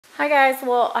Hi guys,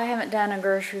 well I haven't done a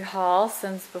grocery haul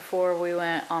since before we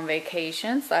went on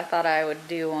vacation, so I thought I would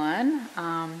do one.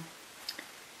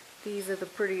 These are the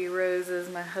pretty roses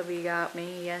my hubby got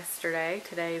me yesterday.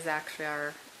 Today is actually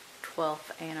our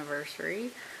 12th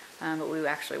anniversary, but we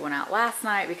actually went out last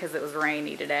night because it was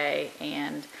rainy today,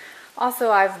 and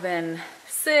also I've been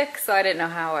sick, so I didn't know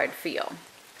how I'd feel.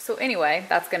 So anyway,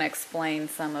 that's going to explain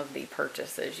some of the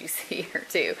purchases you see here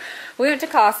too. We went to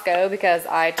Costco because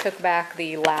I took back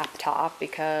the laptop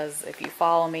because if you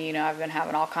follow me, you know I've been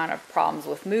having all kind of problems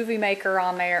with Movie Maker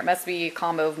on there. It must be a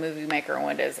combo of Movie Maker and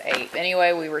Windows 8.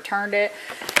 Anyway, we returned it.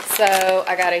 So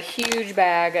I got a huge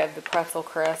bag of the pretzel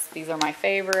crisps. These are my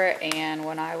favorite, and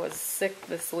when I was sick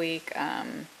this week,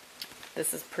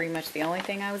 this is pretty much the only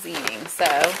thing I was eating. So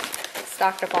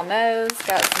stocked up on those.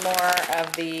 Got some more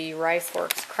of the Rice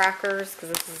Works crackers because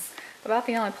this is about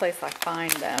the only place I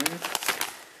find them.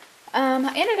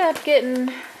 I ended up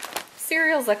getting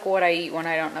cereals like what I eat when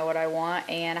I don't know what I want,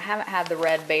 and I haven't had the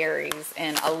red berries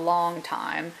in a long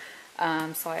time,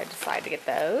 so I decided to get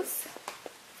those.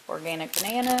 Organic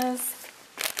bananas,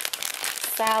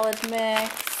 salad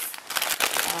mix,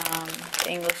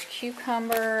 English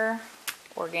cucumber,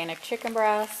 organic chicken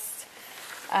breast.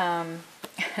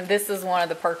 This is one of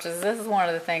the purchases. This is one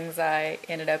of the things I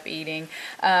ended up eating.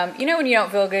 You know when you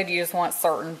don't feel good, you just want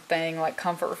certain thing like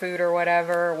comfort food or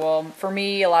whatever. Well, for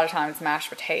me, a lot of times mashed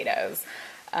potatoes.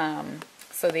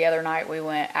 So the other night we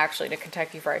went actually to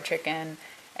Kentucky Fried Chicken,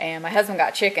 and my husband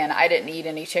got chicken. I didn't eat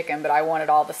any chicken, but I wanted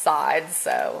all the sides.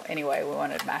 So anyway, we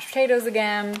wanted mashed potatoes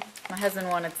again. My husband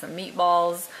wanted some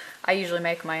meatballs. I usually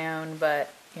make my own,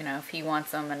 but you know, if he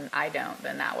wants them and I don't,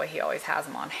 then that way he always has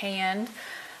them on hand.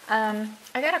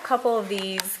 I got a couple of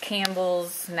these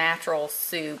Campbell's natural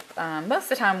soup. Most of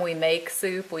the time we make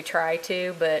soup, we try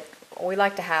to, but we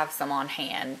like to have some on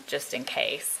hand just in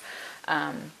case.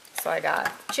 So I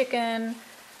got chicken,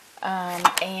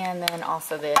 and then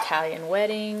also the Italian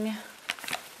wedding.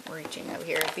 Reaching over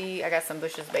here. I got some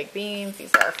Bush's baked beans.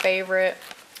 These are our favorite.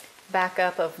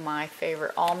 Backup of my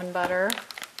favorite almond butter.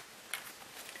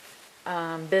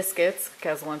 Biscuits,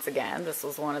 because once again, this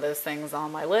was one of those things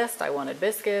on my list. I wanted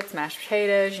biscuits, mashed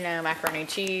potatoes, you know, macaroni and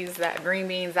cheese, that green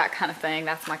beans, that kind of thing.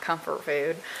 That's my comfort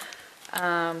food.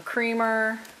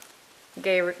 Creamer,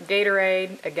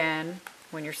 Gatorade, again,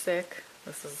 when you're sick,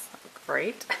 this is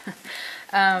great.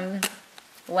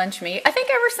 Lunch meat. I think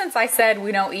ever since I said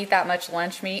we don't eat that much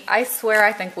lunch meat, I swear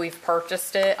I think we've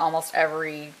purchased it almost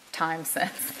every time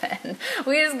since then.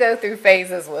 We just go through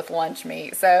phases with lunch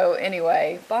meat. So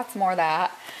anyway, lots more of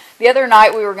that. The other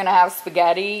night we were going to have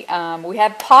spaghetti. We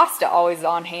had pasta always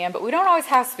on hand, but we don't always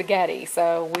have spaghetti.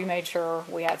 So we made sure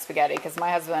we had spaghetti because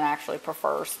my husband actually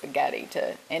prefers spaghetti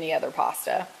to any other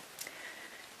pasta.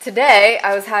 Today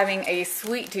I was having a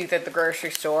sweet tooth at the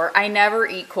grocery store. I never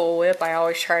eat Cool Whip. I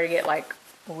always try to get like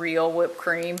real whipped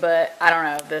cream, but I don't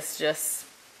know, this just,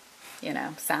 you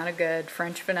know, sounded good.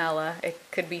 French vanilla. It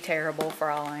could be terrible for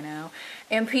all I know.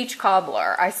 And peach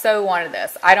cobbler. I so wanted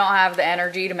this. I don't have the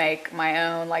energy to make my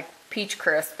own, like peach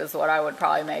crisp is what I would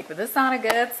probably make, but this sounded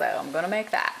good, so I'm gonna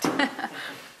make that.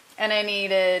 And I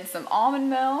needed some almond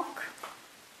milk.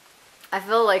 I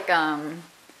feel like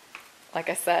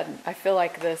I said, I feel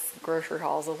like this grocery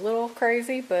haul is a little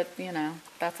crazy, but you know,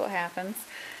 that's what happens.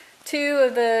 2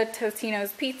 of the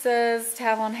Totino's pizzas to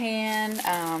have on hand.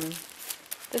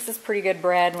 This is pretty good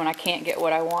bread when I can't get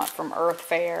what I want from Earth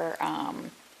Fare.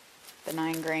 The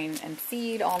 9 grain and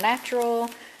seed, all natural.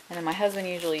 And then my husband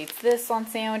usually eats this on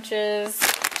sandwiches.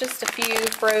 Just a few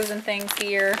frozen things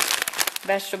here.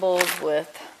 Vegetables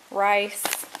with rice,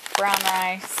 brown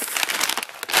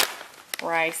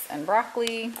rice and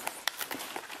broccoli.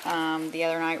 The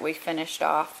other night we finished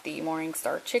off the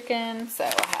Morningstar chicken, so I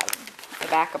have the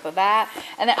backup of that.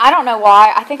 And then I don't know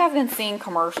why, I think I've been seeing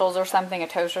commercials or something, a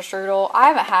toaster strudel. I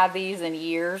haven't had these in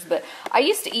years, but I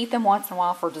used to eat them once in a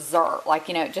while for dessert. Like,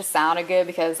 you know, it just sounded good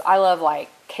because I love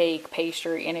like cake,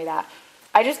 pastry, any of that.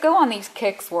 I just go on these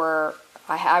kicks where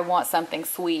I want something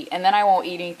sweet, and then I won't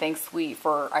eat anything sweet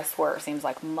for, I swear, it seems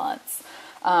like months.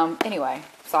 Anyway,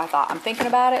 so I thought, I'm thinking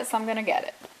about it, so I'm going to get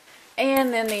it.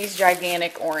 And then these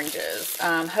gigantic oranges.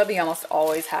 Hubby almost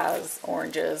always has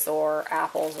oranges or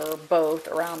apples or both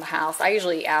around the house. I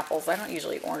usually eat apples. I don't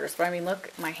usually eat oranges. But I mean, look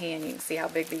at my hand. You can see how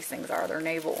big these things are. They're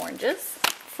navel oranges.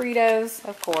 Fritos,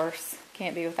 of course.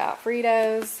 Can't be without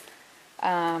Fritos.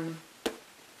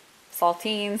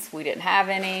 Saltines. We didn't have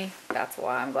any. That's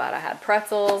why I'm glad I had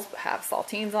pretzels. Have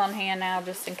saltines on hand now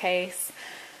just in case.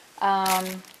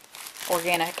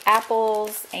 Organic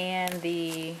apples and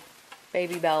the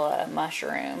Baby Bella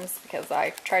mushrooms, because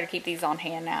I try to keep these on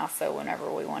hand now, so whenever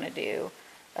we want to do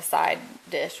a a side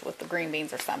dish with the green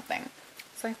beans or something.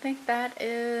 So I think that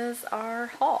is our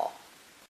haul.